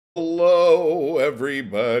Hello,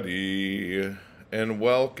 everybody, and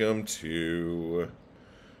welcome to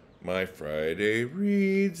my Friday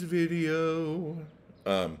Reads video.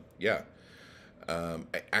 Yeah. I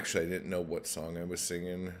didn't know what song I was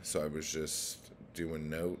singing, so I was just doing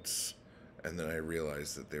notes, and then I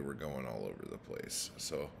realized that they were going all over the place.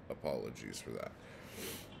 So apologies for that.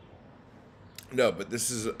 No, but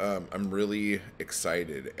this is I'm really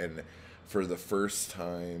excited, and for the first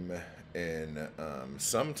time in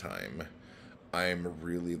some time, I'm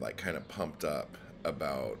really like kind of pumped up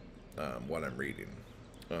about what I'm reading,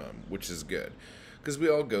 which is good because we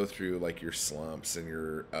all go through like your slumps and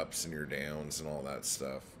your ups and your downs and all that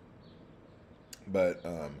stuff. But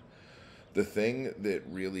the thing that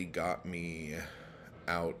really got me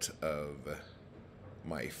out of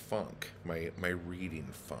my funk, my reading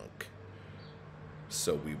funk,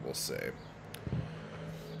 so we will say,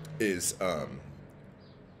 is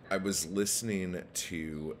I was listening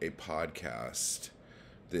to a podcast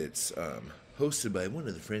that's hosted by one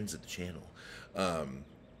of the friends of the channel.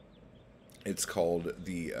 It's called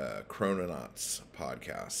the Chrononauts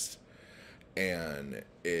podcast, and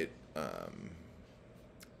it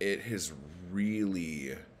has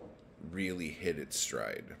really, really hit its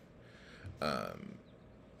stride.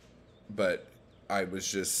 But I was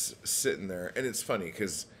just sitting there, and it's funny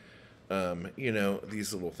because,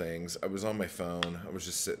 these little things. I was on my phone. I was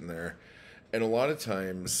just sitting there, and a lot of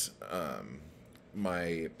times,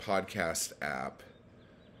 my podcast app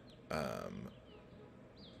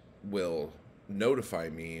will notify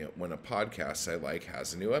me when a podcast I like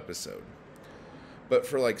has a new episode. But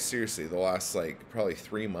for like seriously, the last like probably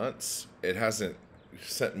 3 months, it hasn't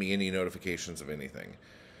sent me any notifications of anything.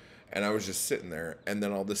 And I was just sitting there, and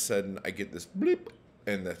then all of a sudden I get this bleep,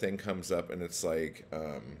 and the thing comes up, and it's like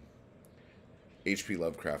H.P.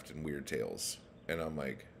 Lovecraft and Weird Tales, and I'm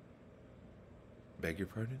like, beg your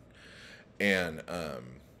pardon? And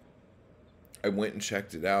I went and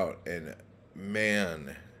checked it out, and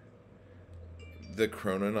man, the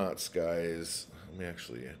Chrononauts guys. Let me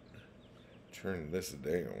actually turn this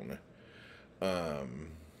down.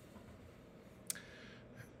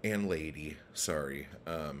 And lady, sorry.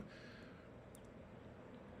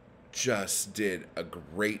 Just did a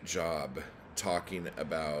great job talking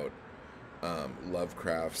about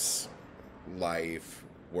Lovecraft's life,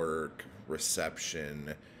 work,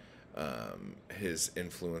 reception, his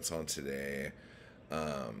influence on today.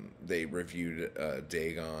 They reviewed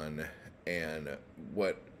Dagon, and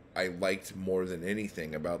what I liked more than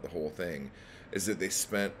anything about the whole thing is that they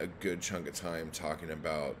spent a good chunk of time talking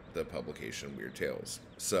about the publication Weird Tales.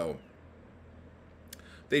 So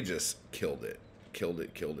they just killed it.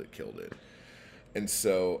 And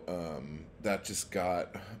so that just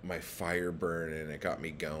got my fire burning. It got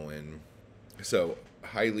me going. So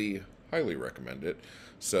highly recommend it.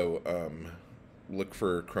 So look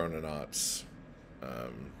for Chrononauts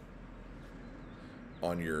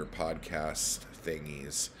on your podcast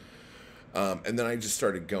thingies. And then I just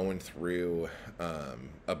started going through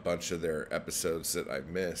a bunch of their episodes that I've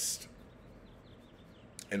missed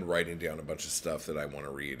and writing down a bunch of stuff that I want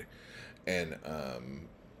to read. And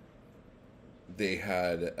they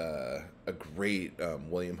had a great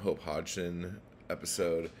William Hope Hodgson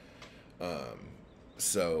episode.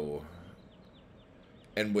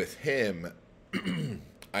 And with him,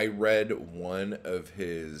 I read one of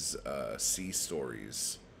his sea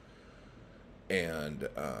stories, and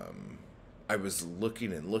I was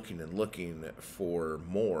looking for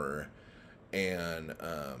more, and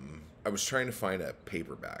I was trying to find a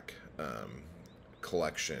paperback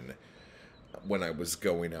collection when I was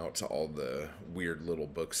going out to all the weird little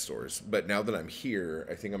bookstores. But now that I'm here,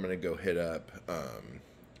 I think I'm going to go hit up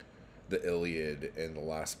the Iliad and the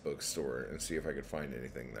Last Bookstore and see if I could find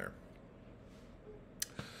anything there.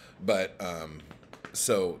 But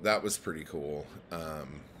so that was pretty cool.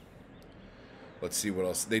 Let's see what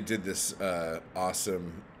else. They did this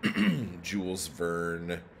awesome Jules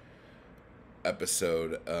Verne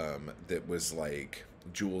episode that was like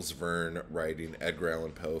Jules Verne writing Edgar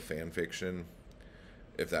Allan Poe fan fiction.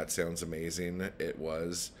 If that sounds amazing, it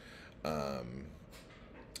was.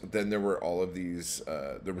 Then there were all of these.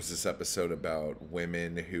 There was this episode about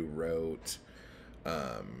women who wrote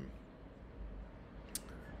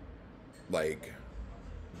like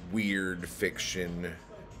weird fiction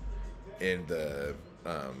in the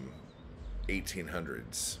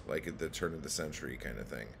 1800s, like at the turn of the century kind of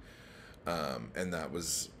thing. And that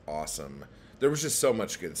was awesome. There was just so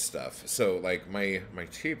much good stuff. So like my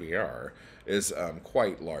TBR is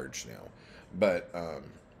quite large now. But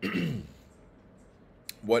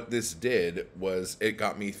what this did was it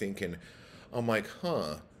got me thinking, I'm like,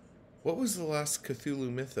 What was the last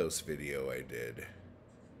Cthulhu Mythos video I did?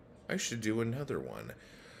 I should do another one.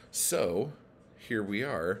 So, here we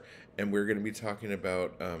are, and we're going to be talking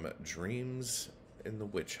about Dreams in the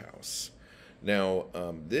Witch House. Now,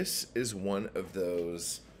 this is one of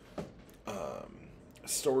those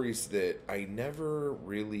stories that I never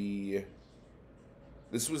really...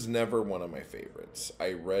 This was never one of my favorites.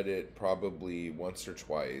 I read it probably once or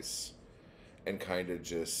twice and kind of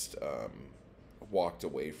just walked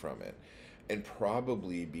away from it. And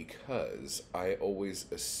probably because I always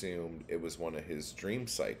assumed it was one of his dream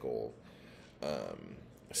cycle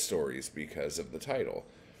stories because of the title.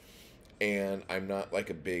 And I'm not like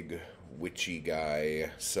a big witchy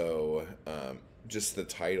guy, so just the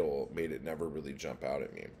title made it never really jump out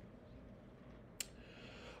at me.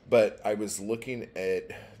 But I was looking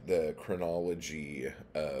at the chronology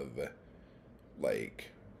of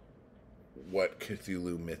like what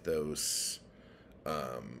Cthulhu Mythos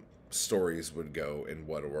stories would go in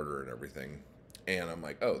what order and everything. And I'm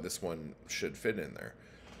like, oh, this one should fit in there.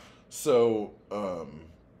 So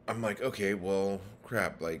I'm like, okay, well,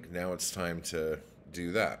 crap, like now it's time to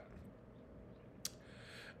do that.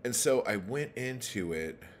 And so I went into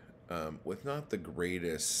it with not the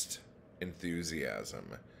greatest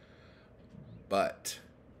enthusiasm, but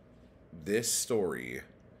this story,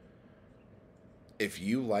 if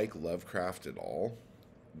you like Lovecraft at all,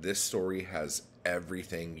 this story has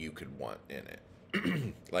everything you could want in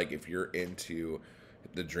it. Like, if you're into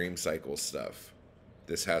the dream cycle stuff,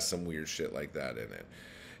 this has some weird shit like that in it.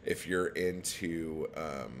 If you're into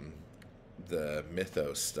the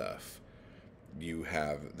mythos stuff, you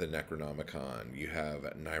have the Necronomicon, you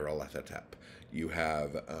have Nyarlathotep, you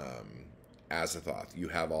have Azathoth, you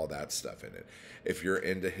have all that stuff in it. If you're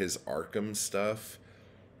into his Arkham stuff,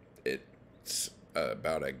 it's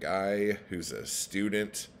about a guy who's a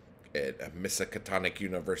student at a Miskatonic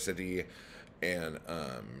University, and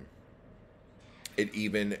it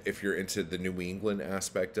even, if you're into the New England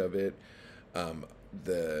aspect of it,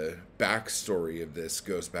 the backstory of this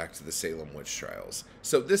goes back to the Salem witch trials.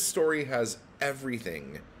 So this story has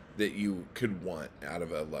everything that you could want out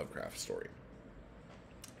of a Lovecraft story.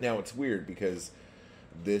 Now, it's weird because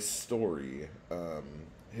this story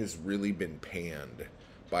has really been panned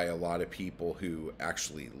by a lot of people who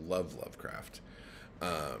actually love Lovecraft.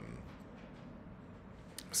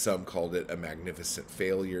 Some called it a magnificent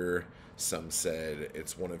failure. Some said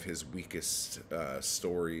it's one of his weakest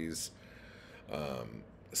stories.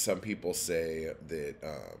 Some people say that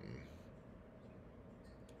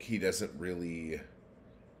he doesn't really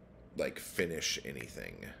like finish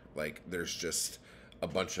anything. Like, there's just a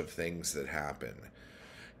bunch of things that happen.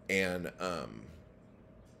 And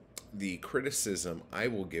the criticism I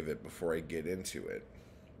will give it before I get into it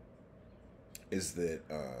is that,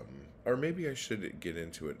 or maybe I should get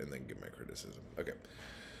into it and then give my criticism. Okay.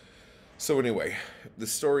 So anyway, the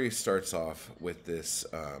story starts off with this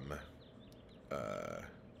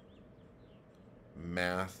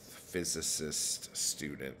math physicist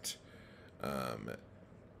student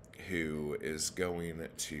who is going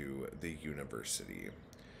to the university,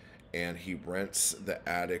 and he rents the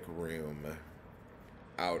attic room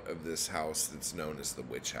out of this house that's known as the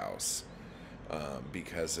Witch House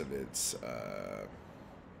because of its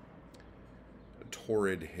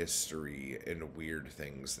torrid history and weird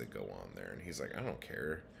things that go on there. And he's like, I don't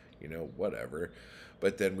care, whatever.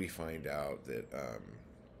 But then we find out that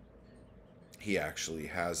he actually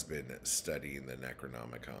has been studying the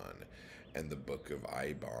Necronomicon and the Book of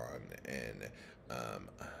Ibon and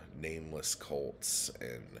nameless cults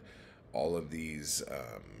and all of these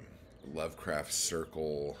Lovecraft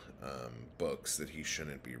Circle books that he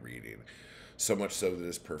shouldn't be reading. So much so that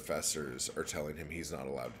his professors are telling him he's not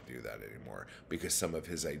allowed to do that anymore because some of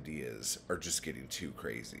his ideas are just getting too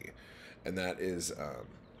crazy. And that is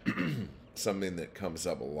something that comes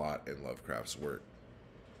up a lot in Lovecraft's work.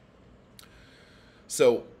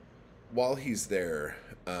 So while he's there,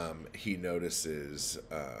 he notices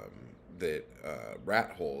that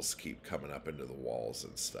rat holes keep coming up into the walls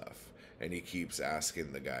and stuff. And he keeps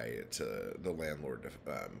asking the landlord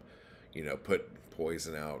to, put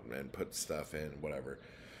poison out and put stuff in, whatever.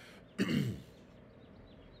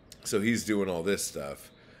 So he's doing all this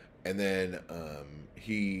stuff. And then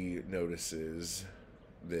he notices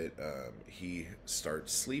that he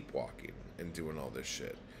starts sleepwalking and doing all this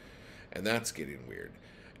shit. And that's getting weird.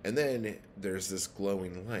 And then there's this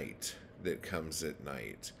glowing light that comes at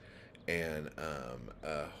night. And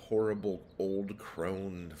a horrible old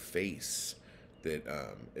crone face that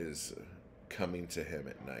is coming to him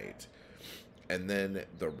at night. And then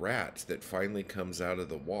the rat that finally comes out of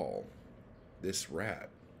the wall, this rat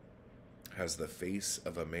has the face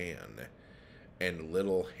of a man and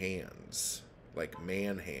little hands, like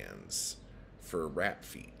man hands for rat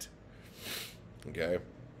feet. Okay?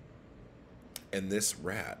 And this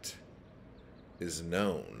rat is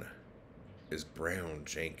known as Brown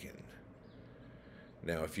Jenkin.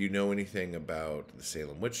 Now, if you know anything about the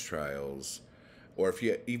Salem witch trials, or if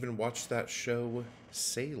you even watched that show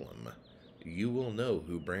Salem, you will know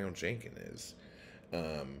who Brown Jenkin is.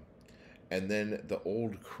 And then the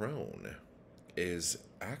old crone is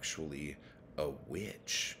actually a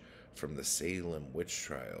witch from the Salem witch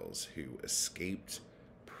trials who escaped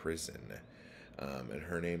prison. And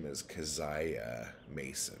her name is Keziah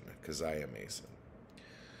Mason. Keziah Mason.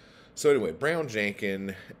 So anyway, Brown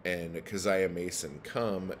Jenkin and Keziah Mason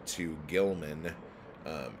come to Gilman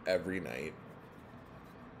every night.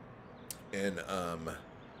 And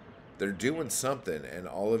they're doing something, and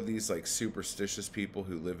all of these like superstitious people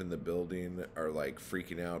who live in the building are like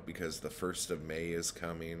freaking out because the 1st of May is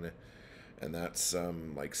coming, and that's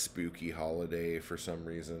some like spooky holiday for some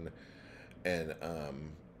reason. And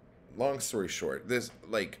long story short, this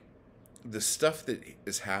like the stuff that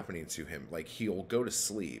is happening to him, like he'll go to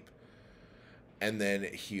sleep and then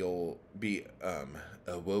he'll be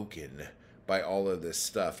awoken by all of this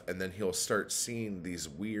stuff, and then he'll start seeing these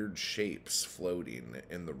weird shapes floating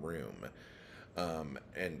in the room,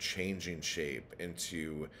 and changing shape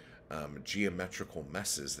into geometrical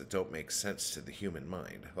messes that don't make sense to the human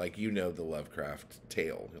mind. Like, you know, the Lovecraft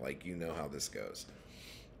tale, like, you know how this goes.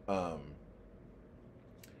 And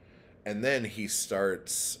then he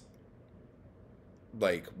starts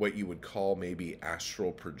like what you would call maybe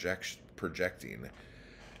astral projecting,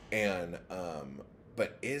 and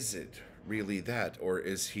but is it really that, or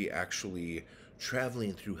is he actually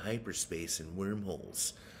traveling through hyperspace and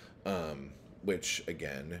wormholes? Which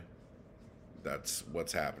again, that's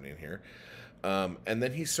what's happening here. And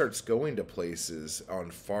then he starts going to places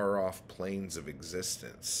on far off planes of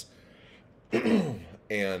existence.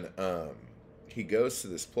 And he goes to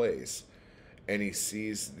this place and he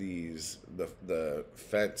sees these, the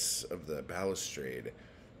fence of the balustrade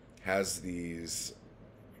has these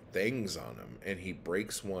things on him, and he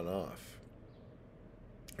breaks one off.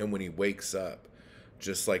 And when he wakes up,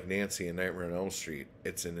 just like Nancy in Nightmare on Elm Street,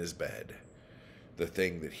 it's in his bed. The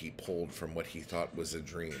thing that he pulled from what he thought was a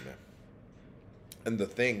dream. And the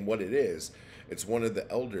thing, what it is, it's one of the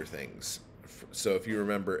elder things. So if you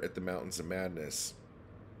remember at the Mountains of Madness,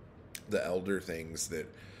 the elder things that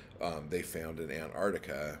they found in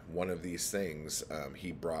Antarctica, one of these things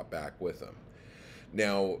he brought back with him.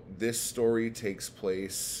 Now, this story takes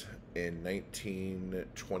place in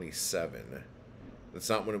 1927. That's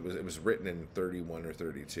not when it was written in 31 or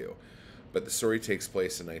 32. But the story takes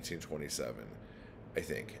place in 1927, I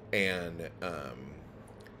think. And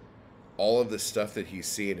all of the stuff that he's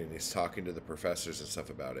seeing, and he's talking to the professors and stuff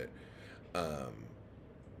about it,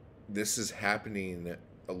 this is happening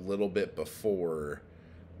a little bit before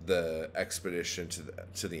the expedition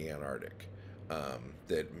to the Antarctic.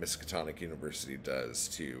 That Miskatonic University does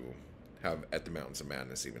to have At the Mountains of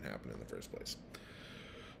Madness even happen in the first place.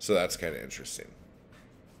 So that's kind of interesting.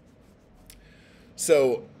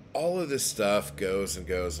 So all of this stuff goes and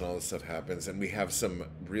goes, and all this stuff happens, and we have some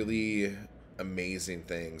really amazing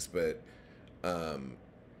things, but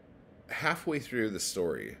halfway through the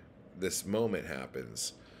story, this moment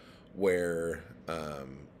happens where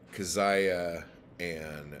Keziah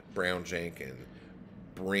and Brown Jenkin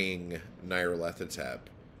bring Nyarlathotep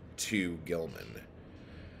to Gilman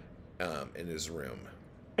in his room.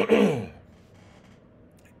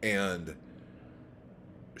 And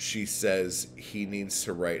she says he needs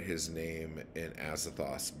to write his name in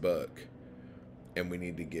Azathoth's book, and we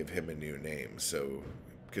need to give him a new name. So,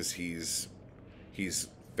 because he's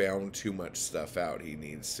found too much stuff out, he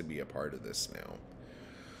needs to be a part of this now.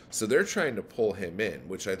 So they're trying to pull him in,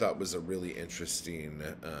 which I thought was a really interesting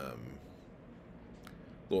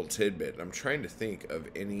little tidbit. I'm trying to think of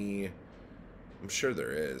any. I'm sure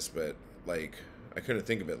there is, but like I couldn't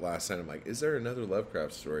think of it last time. I'm like, is there another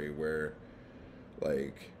Lovecraft story where,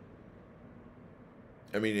 like,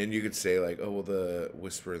 I mean, and you could say like, oh well, the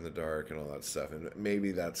Whisper in the Dark and all that stuff, and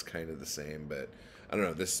maybe that's kind of the same, but I don't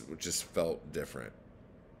know. This just felt different,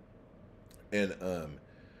 and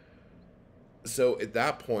so at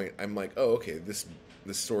that point, I'm like, oh okay, this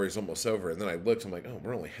story's almost over. And then I looked, I'm like, oh,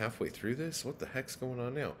 we're only halfway through this? What the heck's going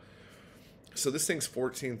on now? So this thing's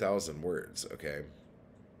 14,000 words, okay?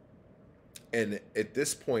 And at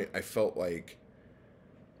this point, I felt like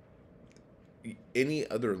any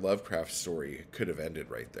other Lovecraft story could have ended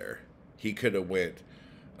right there. He could have went,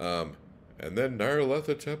 And then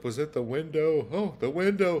Nyarlathotep was at the window. Oh, the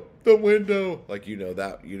window, the window. Like, you know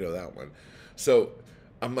that one. So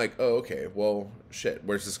I'm like, oh, okay, well, shit,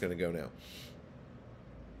 where's this going to go now?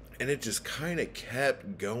 And it just kind of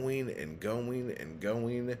kept going and going and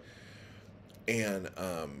going. And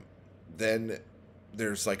then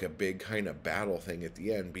there's like a big kind of battle thing at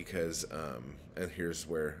the end because, and here's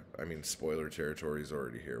where, I mean, spoiler territory is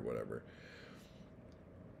already here, whatever.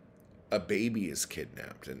 A baby is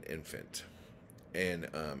kidnapped, an infant. And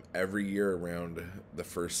every year around the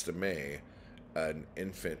 1st of May, an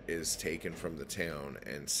infant is taken from the town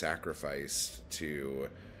and sacrificed to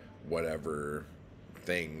whatever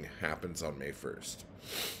thing happens on May 1st.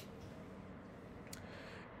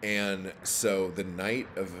 And so the night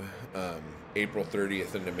of April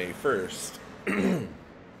 30th into May 1st,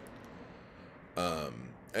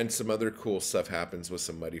 and some other cool stuff happens with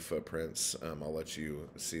some muddy footprints. I'll let you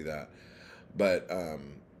see that. But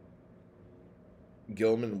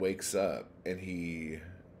Gilman wakes up and he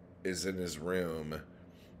is in his room,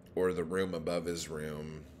 or the room above his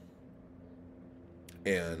room,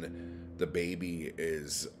 and the baby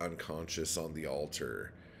is unconscious on the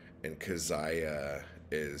altar, and Keziah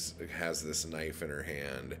has this knife in her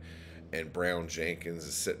hand, and Brown Jenkins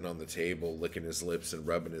is sitting on the table licking his lips and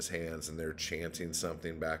rubbing his hands, and they're chanting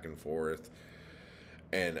something back and forth.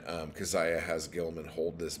 And Keziah has Gilman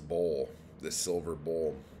hold this bowl, this silver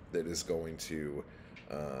bowl that is going to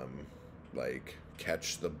like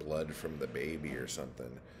catch the blood from the baby or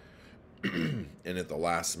something. And at the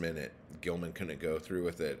last minute, Gilman couldn't go through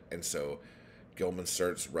with it, and so Gilman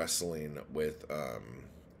starts wrestling with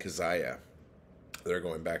Keziah. They're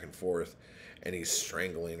going back and forth, and he's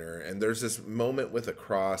strangling her. And there's this moment with a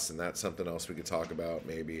cross, and that's something else we could talk about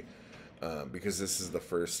maybe, because this is the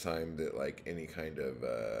first time that like any kind of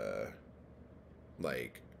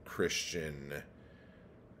like Christian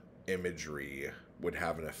imagery would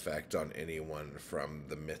have an effect on anyone from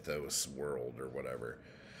the Mythos world or whatever.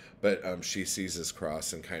 But she sees his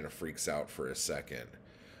cross and kind of freaks out for a second,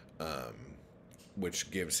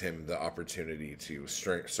 which gives him the opportunity to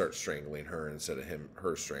start strangling her instead of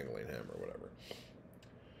her strangling him or whatever.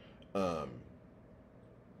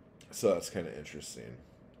 So that's kind of interesting.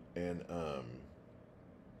 And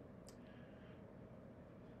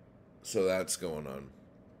so that's going on.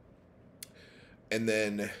 And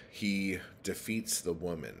then he defeats the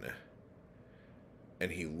woman.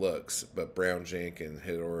 And he looks, but Brown Jenkins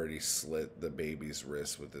had already slit the baby's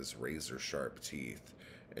wrist with his razor-sharp teeth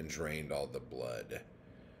and drained all the blood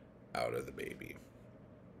out of the baby.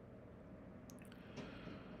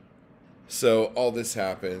 So all this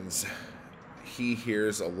happens. He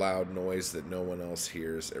hears a loud noise that no one else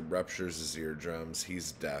hears. It ruptures his eardrums.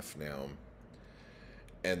 He's deaf now.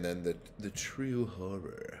 And then the true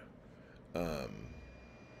horror.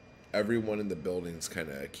 Everyone in the building's kind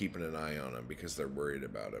of keeping an eye on him because they're worried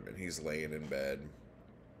about him. And he's laying in bed.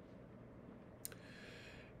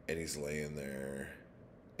 And he's laying there.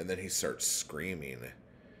 And then he starts screaming.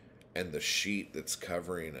 And the sheet that's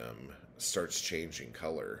covering him starts changing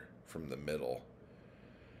color from the middle.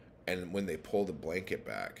 And when they pull the blanket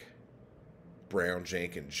back, Brown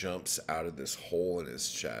Jenkins jumps out of this hole in his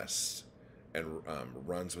chest and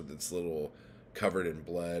runs with its little, covered in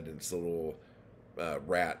blood, and its little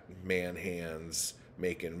rat man hands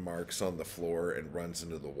making marks on the floor, and runs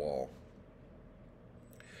into the wall.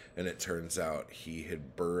 And it turns out he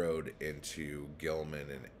had burrowed into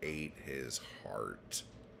Gilman and ate his heart.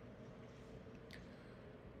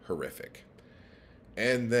 Horrific.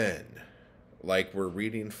 And then, like we're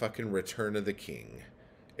reading fucking Return of the King,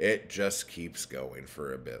 it just keeps going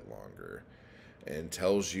for a bit longer and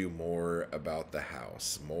tells you more about the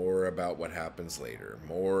house, more about what happens later,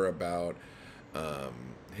 more about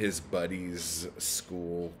his buddy's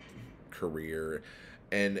school career.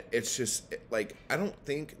 And it's just, like, I don't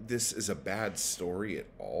think this is a bad story at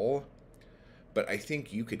all, but I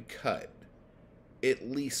think you could cut at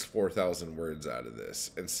least 4,000 words out of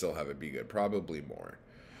this and still have it be good. Probably more.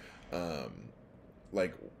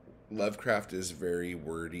 Like, Lovecraft is very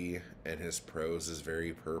wordy, and his prose is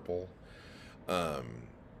very purple. But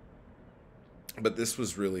this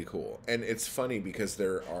was really cool. And it's funny because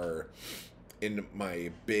there are, in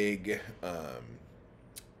my big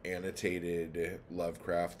annotated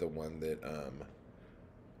Lovecraft, the one that,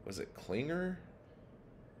 was it Klinger?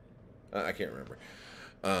 I can't remember.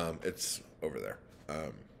 It's over there.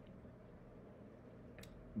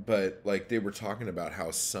 But, like, they were talking about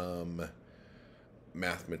how some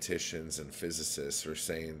mathematicians and physicists are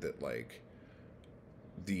saying that, like,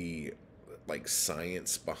 the, like,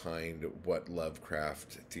 science behind what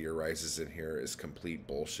Lovecraft theorizes in here is complete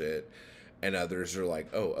bullshit, and others are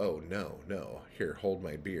like, oh, no, no, here, hold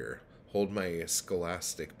my beer, hold my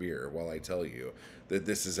scholastic beer while I tell you that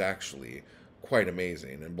this is actually quite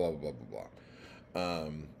amazing, and blah blah blah blah blah.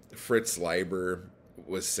 Fritz Leiber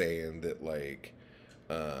was saying that like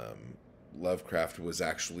Lovecraft was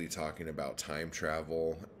actually talking about time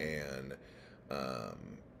travel, and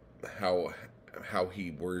um, how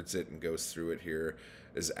he words it and goes through it here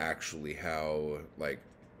is actually how like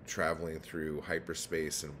traveling through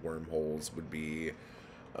hyperspace and wormholes would be,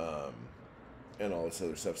 um, and all this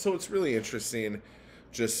other stuff. So it's really interesting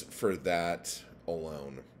just for that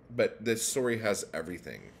alone. But this story has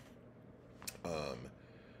everything.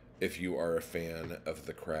 If you are a fan of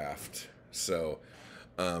the craft. So,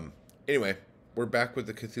 anyway, we're back with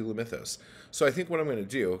the Cthulhu Mythos. So I think what I'm going to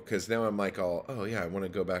do, because now I'm like all, oh yeah, I want to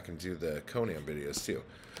go back and do the Conan videos too.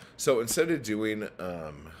 So instead of doing,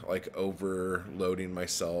 like overloading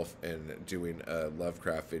myself and doing a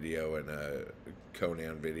Lovecraft video and a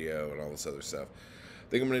Conan video and all this other stuff,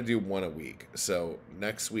 I think I'm going to do one a week. So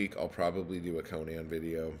next week I'll probably do a Conan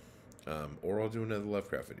video, or I'll do another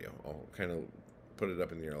Lovecraft video. I'll kind of put it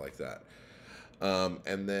up in the air like that.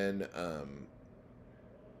 And then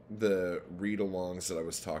the read-alongs that I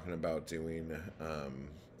was talking about doing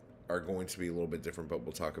are going to be a little bit different, but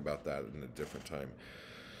we'll talk about that in a different time.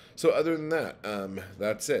 So other than that,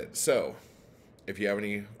 that's it. So if you have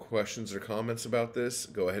any questions or comments about this,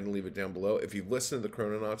 go ahead and leave it down below. If you've listened to the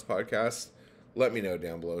Chrononauts podcast, let me know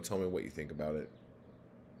down below. Tell me what you think about it.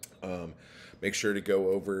 Make sure to go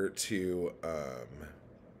over to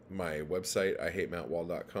my website,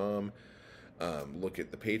 ihatemountwall.com. Look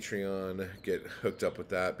at the Patreon, get hooked up with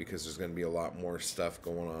that, because there's going to be a lot more stuff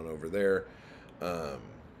going on over there,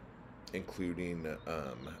 including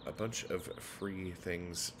a bunch of free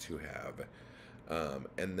things to have.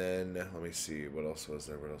 And then, let me see, what else was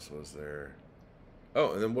there?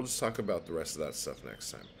 Oh, and then we'll just talk about the rest of that stuff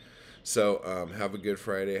next time. So, have a good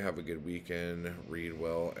Friday, have a good weekend, read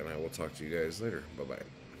well, and I will talk to you guys later.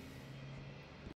 Bye-bye.